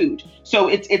versus food. So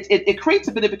it creates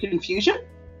a bit of a confusion,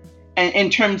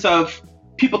 in terms of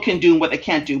people can do and what they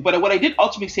can't do. But what I did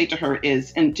ultimately say to her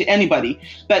is, and to anybody,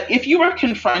 that if you are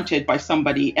confronted by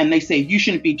somebody and they say you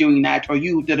shouldn't be doing that, or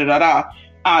you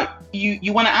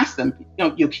you want to ask them,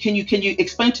 can you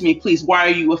explain to me, please, why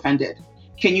are you offended?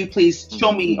 Can you please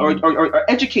show me or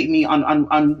educate me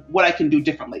on what I can do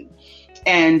differently?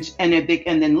 And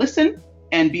then listen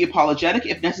and be apologetic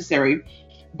if necessary.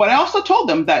 But I also told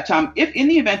them that if in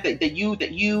the event that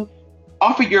you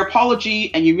offer your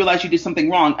apology and you realize you did something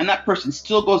wrong, and that person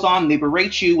still goes on, they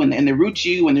berate you and they root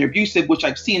you and they're abusive, which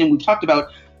I've seen and we've talked about,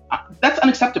 that's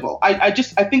unacceptable. I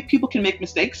think people can make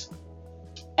mistakes.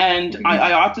 And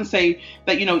I often say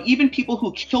that, even people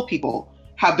who kill people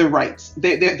have their rights.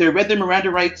 They're read their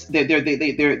Miranda rights.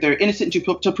 They're innocent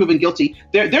until proven guilty.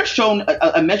 They're shown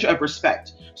a measure of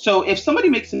respect. So if somebody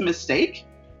makes a mistake,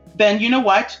 then you know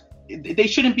what? They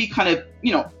shouldn't be kind of,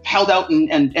 held out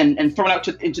and thrown out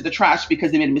into the trash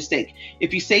because they made a mistake.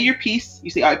 If you say your piece, you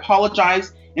say, I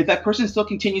apologize. If that person still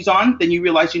continues on, then you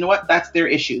realize, you know what? That's their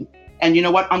issue. And you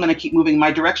know what? I'm going to keep moving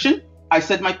my direction. I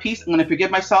said my piece. I'm going to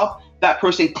forgive myself. That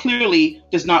person clearly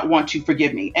does not want to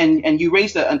forgive me. And you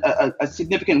raised a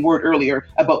significant word earlier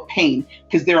about pain,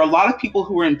 because there are a lot of people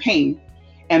who are in pain,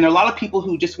 and there are a lot of people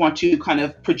who just want to kind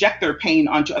of project their pain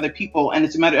onto other people. And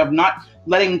it's a matter of not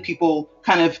letting people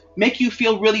kind of make you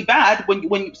feel really bad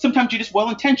when sometimes you're just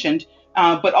well-intentioned,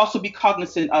 but also be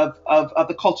cognizant of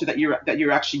the culture that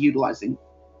you're actually utilizing.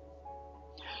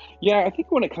 Yeah, I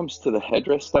think when it comes to the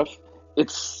headdress stuff,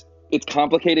 it's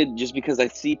complicated, just because I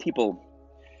see people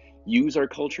use our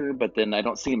culture, but then I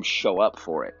don't see them show up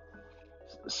for it.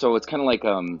 So it's kind of like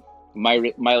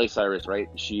Miley Cyrus, right?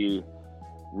 She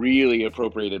really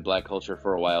appropriated Black culture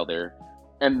for a while there,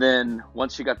 and then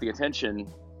once she got the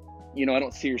attention, I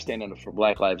don't see her standing up for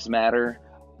Black Lives Matter.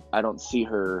 I don't see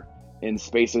her in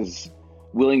spaces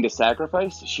willing to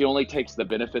sacrifice. She only takes the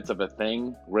benefits of a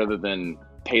thing rather than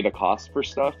pay the cost for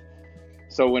stuff.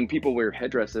 So when people wear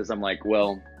headdresses, I'm like,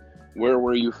 well, where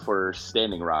were you for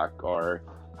Standing Rock? Or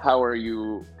how are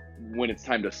you when it's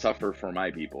time to suffer for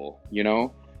my people, you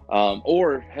know?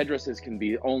 Or headdresses can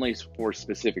be only for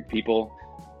specific people,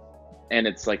 and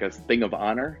it's like a thing of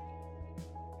honor,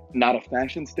 not a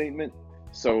fashion statement.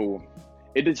 So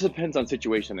it just depends on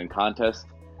situation and context.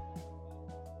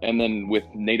 And then with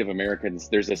Native Americans,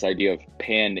 there's this idea of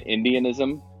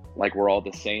pan-Indianism, like we're all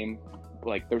the same.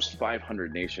 Like there's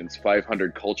 500 nations,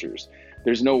 500 cultures.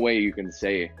 There's no way you can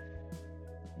say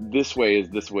this way is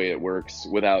this way it works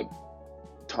without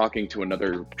talking to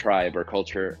another tribe or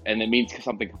culture, and it means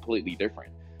something completely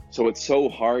different. So it's so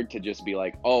hard to just be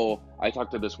like, oh, I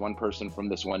talked to this one person from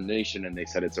this one nation and they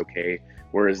said it's okay,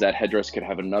 whereas that headdress could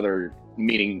have another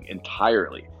meaning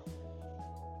entirely.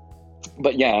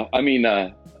 But yeah, I mean,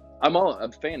 I'm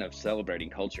a fan of celebrating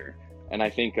culture, and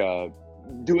I think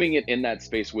doing it in that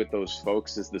space with those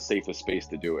folks is the safest space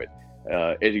to do it.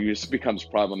 It just becomes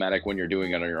problematic when you're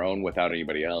doing it on your own without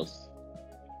anybody else.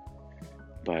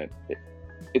 But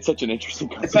it's such an interesting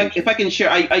conversation. If I can share,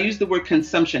 I use the word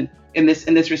consumption in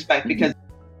this respect, because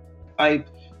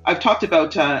I've talked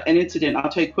about an incident. I'll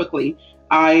tell you quickly.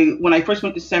 When I first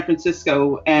went to San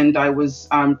Francisco and I was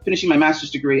finishing my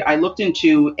master's degree, I looked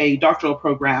into a doctoral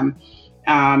program.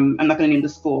 I'm not going to name the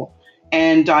school.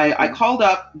 And I called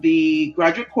up the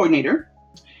graduate coordinator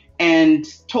and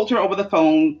told her over the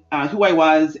phone who I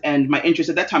was, and my interest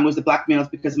at that time was the Black males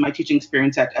because of my teaching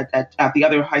experience at the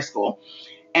other high school.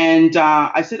 And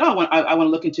I said, oh, I want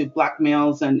to look into Black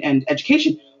males and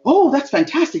education. Oh, that's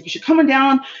fantastic. You should come on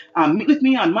down, meet with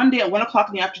me on Monday at 1 o'clock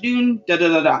in the afternoon,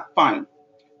 Fine.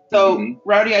 So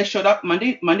Rowdy, I showed up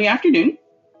Monday afternoon,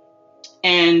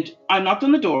 and I knocked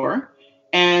on the door,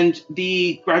 and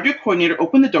the graduate coordinator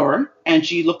opened the door, and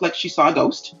she looked like she saw a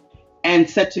ghost and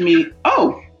said to me,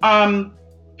 oh,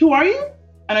 who are you?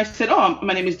 And I said, oh,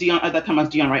 my name is Dion. At that time, I was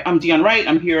Dion Wright. I'm Dion Wright.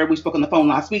 I'm here. We spoke on the phone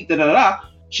last week,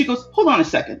 She goes, hold on a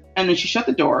second. And then she shut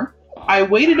the door. I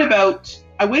waited about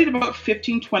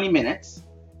 15, 20 minutes.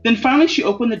 Then finally she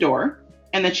opened the door,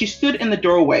 and then she stood in the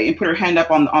doorway and put her hand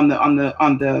up on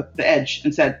the edge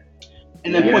and said,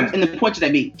 and then pointed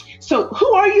at me. So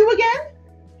who are you again?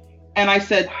 And I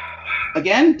said,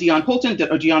 again, Dion Polton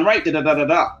or Dion Wright,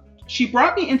 She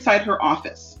brought me inside her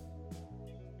office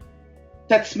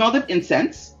that smelled of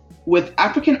incense with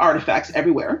African artifacts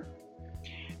everywhere.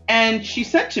 And she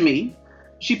said to me,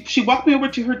 she walked me over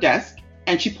to her desk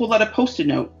and she pulled out a Post-it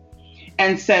note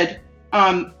and said,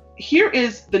 here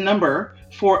is the number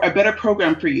for a better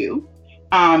program for you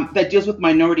that deals with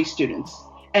minority students.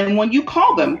 And when you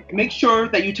call them, make sure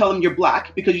that you tell them you're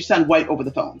Black because you sound white over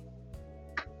the phone.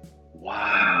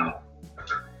 Wow.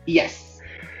 Yes.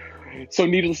 So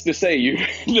needless to say, you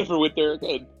never went there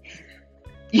again.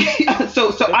 Yeah. So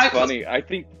that's funny. I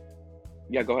think.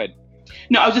 Yeah. Go ahead.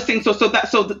 No, I was just saying. So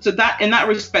that in that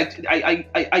respect,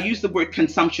 I use the word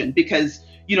consumption because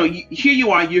here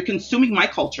you are, you're consuming my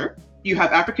culture. You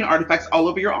have African artifacts all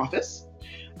over your office,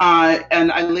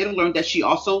 and I later learned that she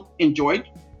also enjoyed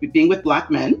being with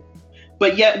Black men,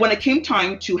 but yet when it came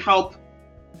time to help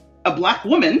a Black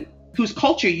woman whose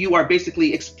culture you are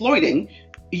basically exploiting,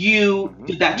 you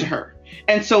did that to her.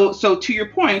 And so to your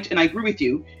point, and I agree with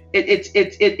you, it is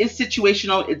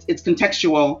situational, it's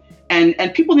contextual, and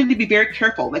people need to be very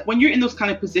careful. Like when you're in those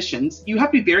kind of positions, you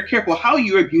have to be very careful how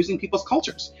you're abusing people's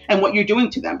cultures and what you're doing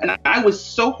to them. And I was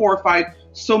so horrified,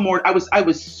 so more. I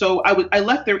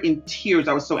left there in tears.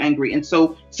 I was so angry and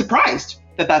so surprised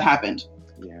that happened.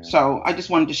 Yeah. So I just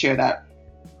wanted to share that.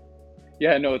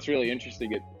 Yeah, no, it's really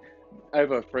interesting. I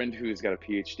have a friend who's got a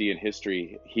PhD in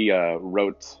history. He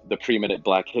wrote the Preeminent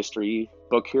Black History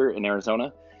book here in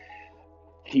Arizona.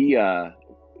 He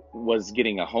was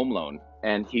getting a home loan,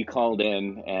 and he called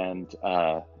in, and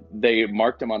they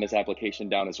marked him on his application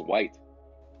down as white.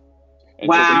 And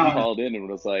wow. So he called in and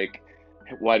was like,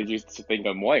 why did you think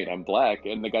I'm white? I'm Black.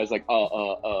 And the guy's like,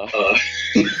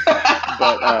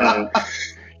 But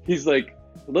he's like,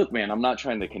 look, man, I'm not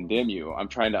trying to condemn you. I'm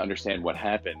trying to understand what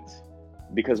happened.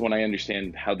 Because when I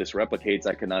understand how this replicates,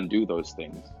 I can undo those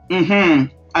things.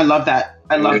 I love that.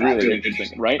 I love that. Really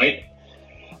interesting, right?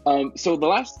 So the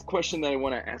last question that I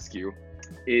want to ask you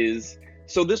is,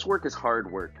 so this work is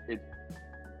hard work. It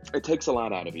takes a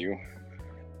lot out of you.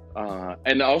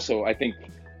 And also, I think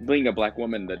being a Black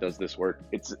woman that does this work,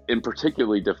 it's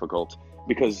particularly difficult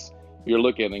because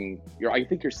I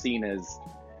think you're seen as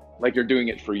like you're doing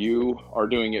it for you or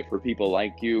doing it for people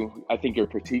like you. I think you're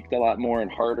critiqued a lot more and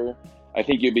harder. I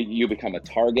think you become a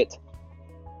target.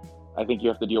 I think you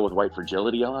have to deal with white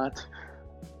fragility a lot.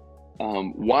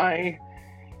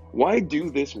 Why do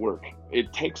this work?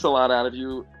 It takes a lot out of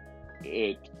you.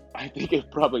 I think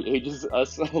it probably ages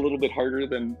us a little bit harder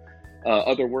than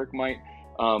other work might.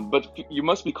 But you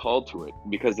must be called to it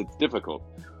because it's difficult.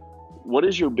 What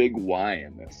is your big why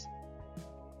in this?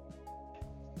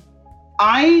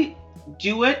 I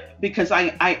do it because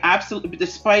I absolutely,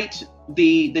 despite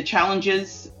the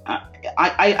challenges,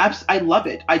 I love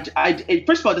it.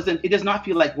 First of all, it does not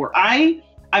feel like work. I'm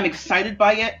excited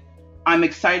by it. I'm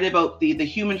excited about the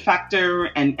human factor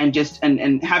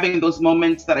and having those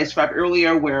moments that I described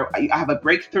earlier where I have a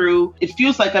breakthrough. It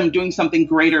feels like I'm doing something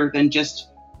greater than just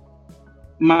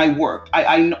my work.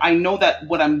 I know that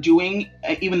what I'm doing,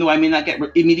 even though I may not get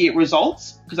immediate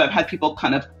results, because I've had people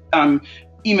kind of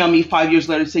email me 5 years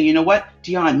later saying, you know what,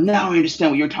 Dion, now I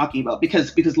understand what you're talking about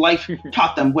because life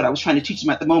taught them what I was trying to teach them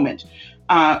at the moment.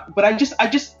 But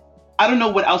I don't know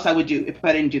what else I would do if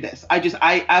I didn't do this.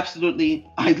 I absolutely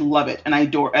love it and I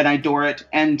adore it.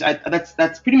 And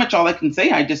that's pretty much all I can say.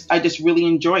 I just really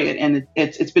enjoy it. And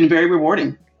it's been very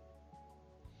rewarding.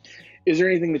 Is there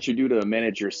anything that you do to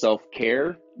manage your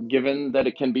self-care, given that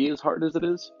it can be as hard as it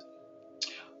is?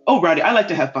 Oh, Rowdy, I like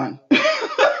to have fun.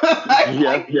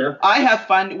 I have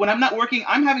fun. When I'm not working,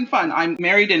 I'm having fun. I'm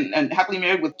married and happily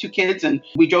married with 2 kids. And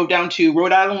we drove down to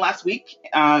Rhode Island last week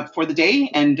for the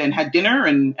day and had dinner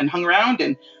and hung around.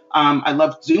 And I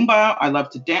love Zumba. I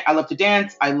love to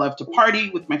dance. I love to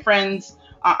party with my friends.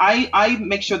 I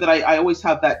make sure that I always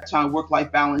have that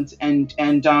work-life balance and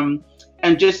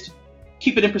just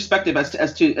keep it in perspective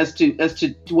as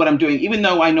to what I'm doing, even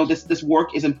though I know this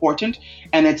work is important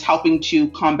and it's helping to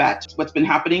combat what's been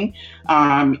happening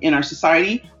in our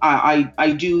society.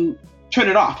 I do turn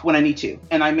it off when I need to,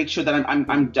 and I make sure that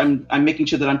I'm making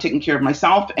sure that I'm taking care of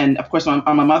myself, and of course I'm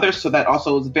a mother, so that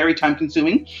also is very time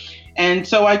consuming. And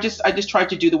so I just try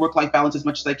to do the work-life balance as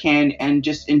much as I can and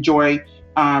just enjoy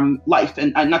life.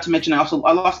 And not to mention, I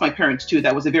lost my parents too.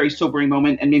 That was a very sobering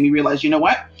moment and made me realize, you know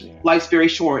what, life's very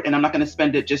short and I'm not going to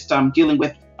spend it just dealing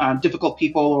with difficult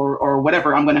people or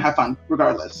whatever. I'm going to have fun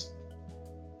regardless.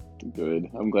 Good.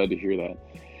 I'm glad to hear that.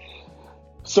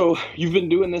 So you've been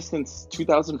doing this since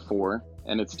 2004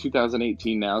 and it's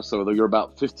 2018 now. So you're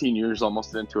about 15 years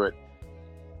almost into it.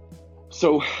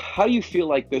 So how do you feel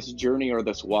like this journey or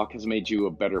this walk has made you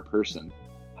a better person?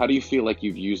 How do you feel like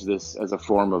you've used this as a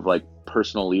form of like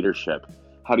personal leadership?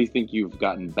 How do you think you've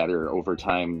gotten better over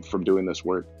time from doing this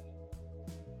work?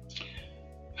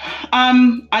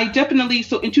 I definitely,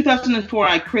 so in 2004,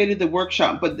 I created the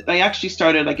workshop, but I actually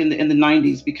started like in the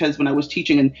 90s because when I was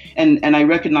teaching and I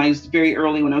recognized very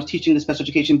early when I was teaching the special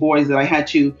education boys that I had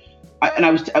to, and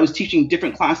I was teaching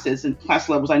different classes and class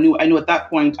levels. I knew at that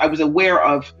point I was aware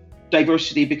of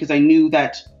diversity because I knew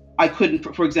that I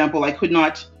couldn't, for example, I could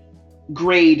not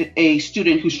grade a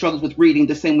student who struggles with reading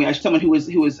the same way as someone who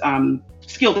is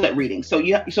skilled at reading. So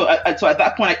at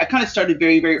that point, I kind of started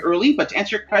very, very early. But to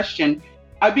answer your question,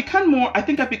 I've become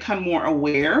more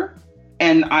aware,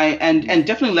 and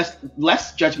definitely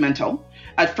less judgmental.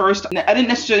 At first, I didn't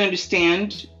necessarily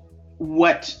understand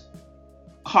what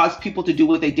caused people to do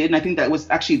what they did, and I think that's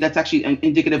actually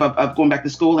indicative of going back to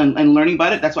school and learning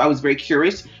about it. That's why I was very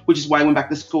curious, which is why I went back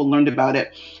to school and learned about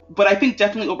it. But I think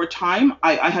definitely over time,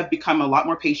 I have become a lot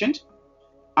more patient.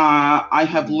 I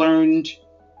have learned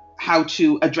how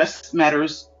to address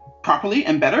matters properly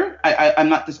and better. I'm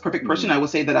not this perfect person. I will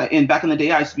say that back in the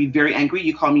day, I used to be very angry.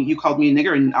 You called me a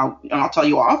nigger, and I'll tell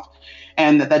you off,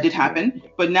 and that did happen.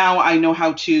 But now I know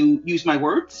how to use my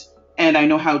words, and I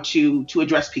know how to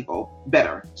address people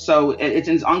better. So it's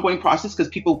an ongoing process because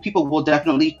people will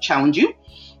definitely challenge you,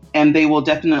 and they will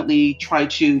definitely try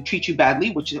to treat you badly,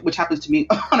 which happens to me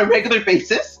on a regular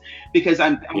basis because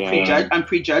I'm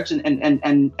prejudged,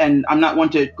 and I'm not one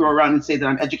to go around and say that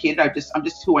I'm educated. I'm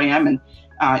just who I am, and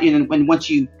when once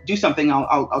you do something,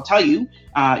 I'll tell you,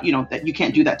 that you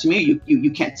can't do that to me.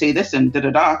 You can't say this and da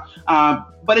da da.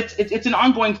 But it's an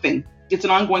ongoing thing. It's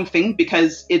an ongoing thing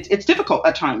because it's difficult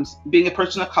at times being a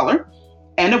person of color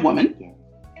and a woman,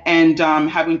 and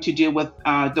having to deal with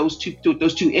those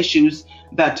two issues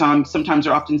that sometimes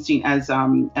are often seen as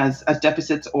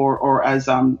deficits or as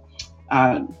not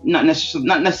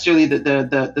necessarily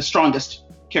the strongest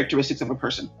characteristics of a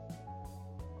person.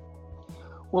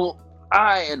 Well,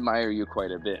 I admire you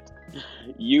quite a bit.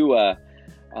 You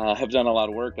have done a lot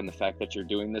of work, and the fact that you're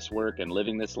doing this work and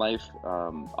living this life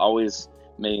always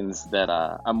means that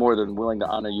I'm more than willing to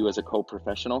honor you as a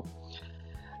co-professional.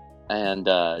 And,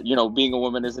 being a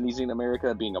woman isn't easy in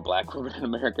America. Being a Black woman in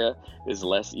America is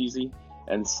less easy.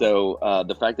 And so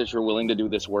the fact that you're willing to do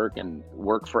this work and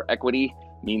work for equity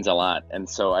means a lot. And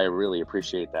so I really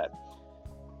appreciate that.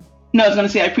 No, I was going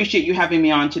to say I appreciate you having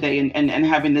me on today and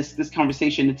having this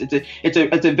conversation.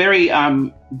 It's a very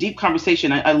deep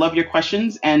conversation. I love your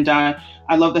questions, and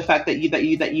I love the fact that you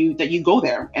go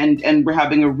there, and we're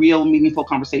having a real meaningful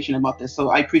conversation about this.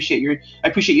 So I appreciate you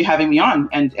having me on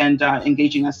and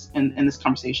engaging us in this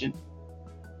conversation.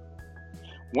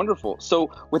 Wonderful.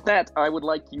 So with that, I would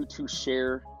like you to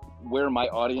share where my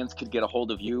audience could get a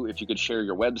hold of you. If you could share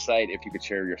your website, if you could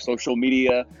share your social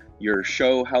media, your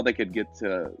show, how they could get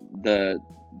to the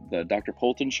Dr.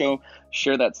 Poulton show,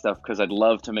 share that stuff, because I'd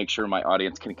love to make sure my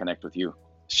audience can connect with you.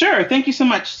 Sure. Thank you so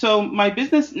much. So my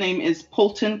business name is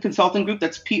Poulton Consulting Group.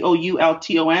 That's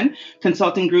Poulton,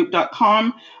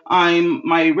 consultinggroup.com.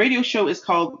 My radio show is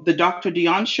called The Dr.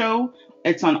 Dion Show.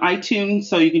 It's on iTunes,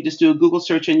 so you can just do a Google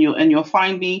search and you'll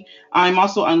find me. I'm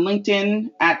also on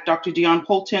LinkedIn at Dr. Dion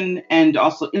Poulton, and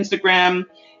also Instagram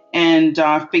and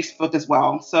Facebook as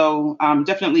well. So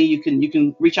definitely you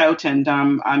can reach out, and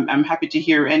I'm happy to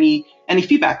hear any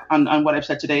feedback on what I've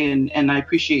said today, and I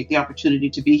appreciate the opportunity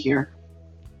to be here.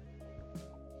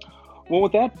 Well,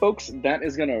 with that, folks, that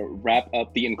is going to wrap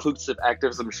up the Inclusive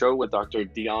Activism Show with Dr.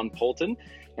 Dion Poulton.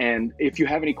 And if you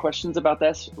have any questions about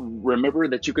this, remember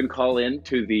that you can call in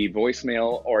to the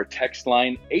voicemail or text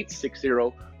line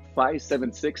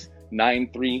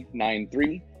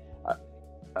 860-576-9393.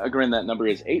 Again, that number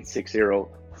is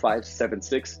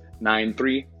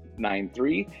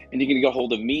 860-576-9393. And you can get a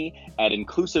hold of me at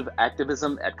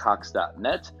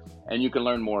inclusiveactivism@cox.net. And you can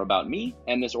learn more about me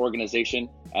and this organization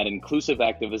at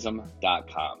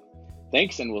inclusiveactivism.com.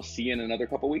 Thanks, and we'll see you in another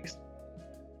couple weeks.